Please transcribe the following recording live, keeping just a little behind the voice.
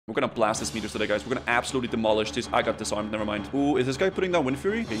We're gonna blast this meters today, guys. We're gonna absolutely demolish this. I got disarmed. Never mind. Ooh, is this guy putting down Wind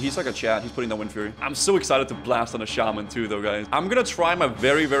Fury? Okay, he's like a chat. He's putting down Wind Fury. I'm so excited to blast on a shaman too, though, guys. I'm gonna try my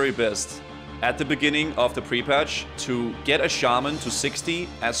very, very best at the beginning of the pre-patch to get a shaman to 60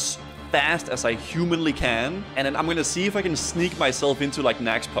 as fast as I humanly can. And then I'm gonna see if I can sneak myself into like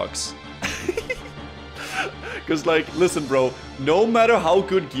Nax pucks. Because like, listen, bro, no matter how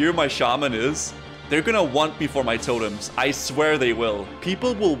good gear my shaman is, they're gonna want me for my totems. I swear they will.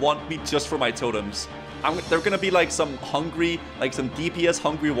 People will want me just for my totems. They're gonna be like some hungry, like some DPS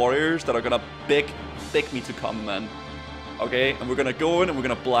hungry warriors that are gonna beg me to come, man. Okay, and we're gonna go in and we're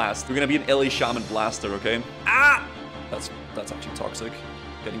gonna blast. We're gonna be an LA Shaman Blaster, okay? Ah! That's actually toxic.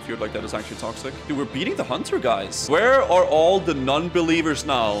 Getting feared like that is actually toxic. Dude, we're beating the Hunter, guys. Where are all the non-believers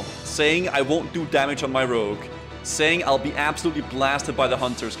now? Saying I won't do damage on my rogue. Saying I'll be absolutely blasted by the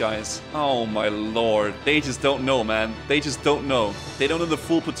Hunters, guys. Oh my lord. They just don't know, man. They just don't know. They don't know the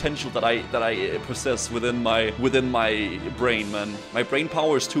full potential that I possess within my brain, man. My brain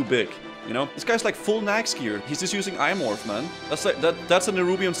power is too big. You know, this guy's like full Nax gear. He's just using Imorph, man. That's like that's an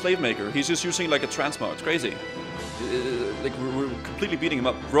Nerubian slave maker. He's just using like a transmog. It's crazy. Like we're completely beating him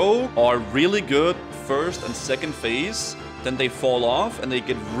up. Rogue are really good first and second phase. Then they fall off and they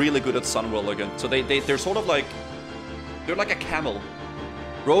get really good at Sunwell again. So they're sort of like, they're like a camel.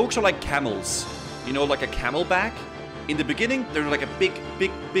 Rogues are like camels. You know, like a camelback. In the beginning, they're like a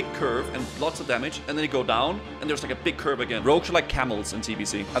big curve and lots of damage. And then they go down and there's like a big curve again. Rogues are like camels in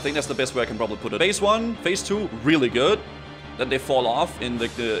TBC. I think that's the best way I can probably put it. Phase 1, phase 2, really good. Then they fall off in the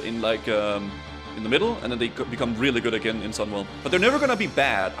middle, and then they become really good again in Sunwell. But they're never gonna be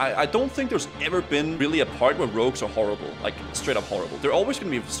bad. I don't think there's ever been really a part where rogues are horrible, like straight up horrible. They're always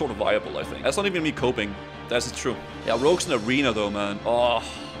gonna be sort of viable, I think. That's not even me coping. That's true. Yeah, rogues in arena though, man.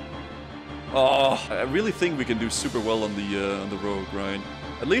 Oh, I really think we can do super well on the rogue, right?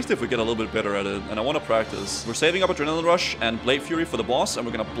 At least if we get a little bit better at it, and I want to practice. We're saving up Adrenaline Rush and Blade Fury for the boss, and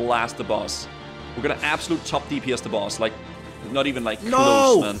we're gonna blast the boss. We're gonna absolute top DPS the boss, like not even like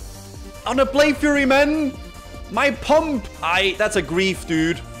close, man. On a Blade Fury, man! My pump! That's a grief,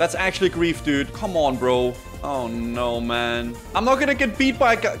 dude. That's actually grief, dude. Come on, bro. Oh, no, man. I'm not gonna get beat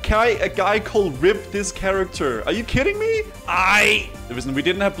by a guy called Rip, this character. Are you kidding me? Listen, we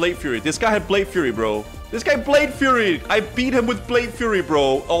didn't have Blade Fury. This guy had Blade Fury, bro. This guy Blade Fury. I beat him with Blade Fury,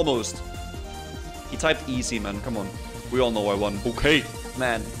 bro. Almost. He typed easy, man. Come on. We all know I won. Okay.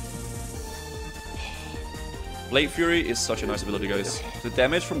 Man. Blade Fury is such a nice ability, guys. The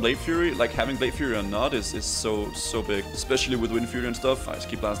damage from Blade Fury, like having Blade Fury or not, is so big. Especially with Wind Fury and stuff. Alright, let's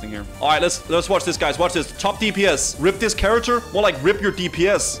keep blasting here. Alright, let's watch this, guys. Watch this. Top DPS. Rip this character. More like rip your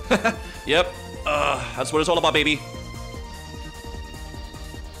DPS. Yep. That's what it's all about, baby.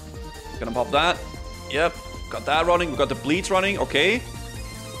 Gonna pop that. Yep. Got that running. We got the bleeds running. Okay.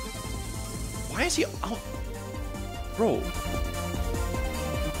 Why is he out? Bro.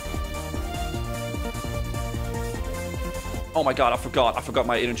 Oh my god, I forgot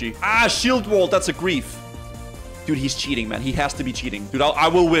my energy. Shield wall, that's a grief. Dude, he's cheating, man. He has to be cheating. Dude, I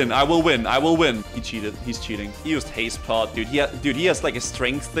will win. I will win. He cheated. He's cheating. He used haste pot, dude. He has like a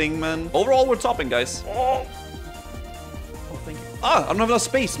strength thing, man. Overall, we're topping, guys. Oh, thank you. I don't have enough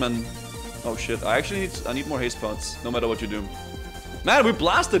space, man. Oh shit, I need more haste pots, no matter what you do. Man, we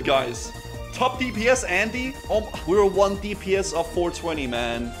blasted, guys. Top DPS, Andy. Oh, we're 1 DPS of 420,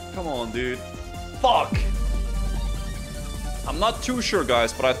 man. Come on, dude. Fuck. I'm not too sure,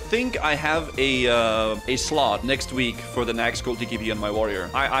 guys, but I think I have a slot next week for the Nax Gold TKP on my warrior.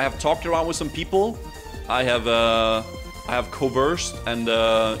 I have talked around with some people. I have conversed and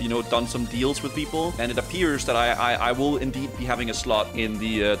you know, done some deals with people, and it appears that I will indeed be having a slot in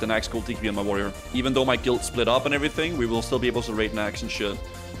the Nax Gold TKP on my warrior. Even though my guild split up and everything, we will still be able to raid Nax and shit,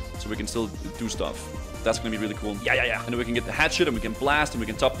 so we can still do stuff. That's gonna be really cool. Yeah. And then we can get the hatchet and we can blast and we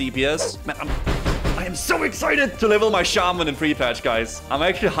can top DPS. Man, I am so excited to level my shaman in free patch, guys. I'm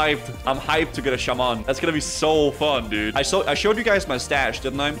actually hyped. I'm hyped to get a shaman. That's gonna be so fun, dude. I showed you guys my stash,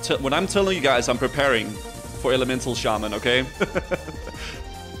 didn't I? When I'm telling you guys I'm preparing for elemental shaman, okay?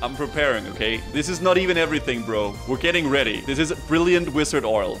 I'm preparing, okay? This is not even everything, bro. We're getting ready. This is brilliant wizard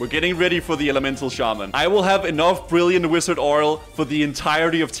oil. We're getting ready for the elemental shaman. I will have enough brilliant wizard oil for the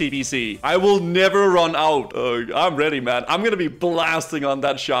entirety of TBC. I will never run out. I'm ready, man. I'm gonna be blasting on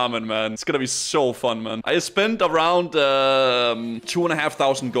that shaman, man. It's gonna be so fun, man. I spent around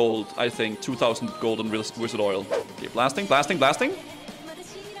 2,500 gold, I think. 2,000 gold on wizard oil. Okay, blasting.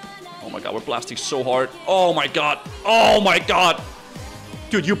 Oh my god, we're blasting so hard. Oh my god. Oh my god.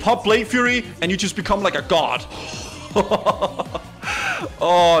 Dude, you pop Blade Fury and you just become like a god.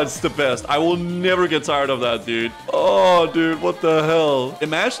 Oh, it's the best. I will never get tired of that, dude. Oh, dude, what the hell?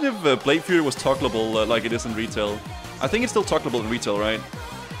 Imagine if Blade Fury was toggleable like it is in retail. I think it's still toggleable in retail, right?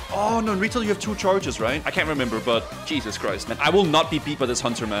 Oh, no, in retail you have 2 charges, right? I can't remember, but Jesus Christ, man. I will not be beat by this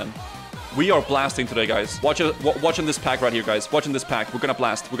Hunter, man. We are blasting today, guys. Watching this pack right here, guys. Watching this pack. We're gonna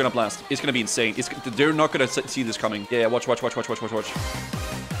blast. We're gonna blast. It's gonna be insane. They're not gonna see this coming. Yeah, watch. Oh my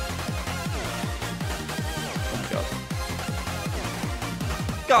god.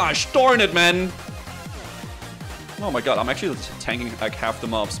 Gosh darn it, man. Oh my god, I'm actually tanking like half the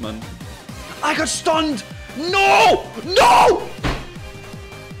mobs, man. I got stunned! No! No!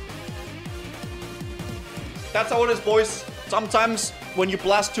 That's how it is, boys. Sometimes when you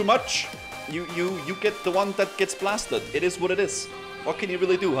blast too much, you get the one that gets blasted. It is what it is. What can you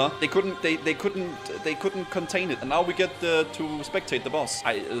really do, huh? They couldn't contain it, and now we get to spectate the boss.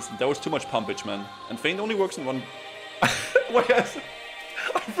 Listen, there was too much pumpage, man. And feint only works in one. Wait,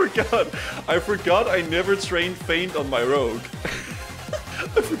 I forgot. I never trained feint on my rogue.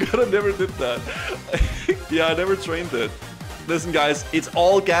 I forgot I never did that. Yeah, I never trained it. Listen, guys, it's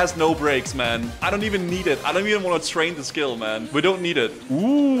all gas, no brakes, man. I don't even need it. I don't even want to train the skill, man. We don't need it.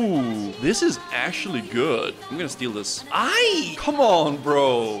 Ooh, this is actually good. I'm gonna steal this. Aye! Come on,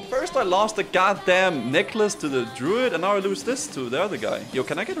 bro. First, I lost the goddamn necklace to the druid, and now I lose this to the other guy. Yo,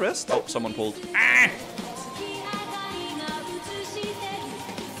 can I get rest? Oh, someone pulled. Ah!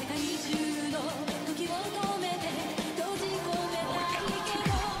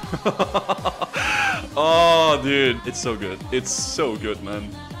 Oh, dude. It's so good. It's so good, man.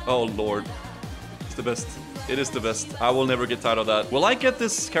 Oh, Lord. It's the best. It is the best. I will never get tired of that. Will I get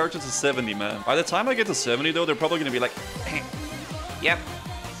this character to 70, man? By the time I get to 70, though, they're probably going to be like, yep.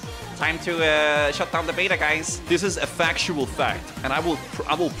 Time to shut down the beta, guys. This is a factual fact, and I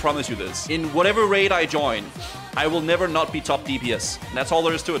will promise you this. In whatever raid I join, I will never not be top DPS. And that's all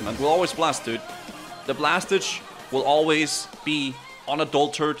there is to it, man. We'll always blast, dude. The blastage will always be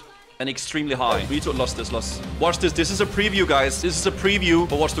unadulterated and extremely high. We need to lost this. Watch this. This is a preview, guys. This is a preview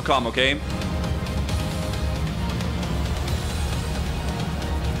for what's to come, okay?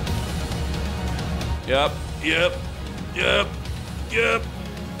 Yep.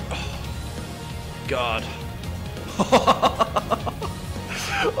 Oh, God.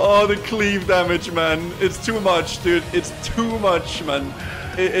 Oh, the cleave damage, man. It's too much, dude. It's too much, man.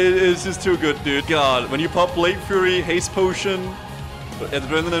 It is just too good, dude. God, when you pop Blade Fury, Haste Potion,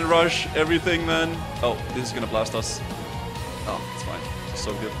 Adrenaline Rush, everything, man. Oh, this is gonna blast us. Oh, it's fine. It's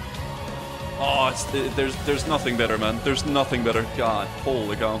so good. Oh, there's nothing better, man. There's nothing better. God,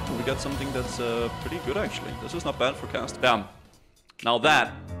 holy cow. We got something that's pretty good, actually. This is not bad for cast. Bam. Now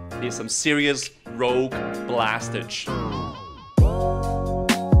that is some serious rogue blastage.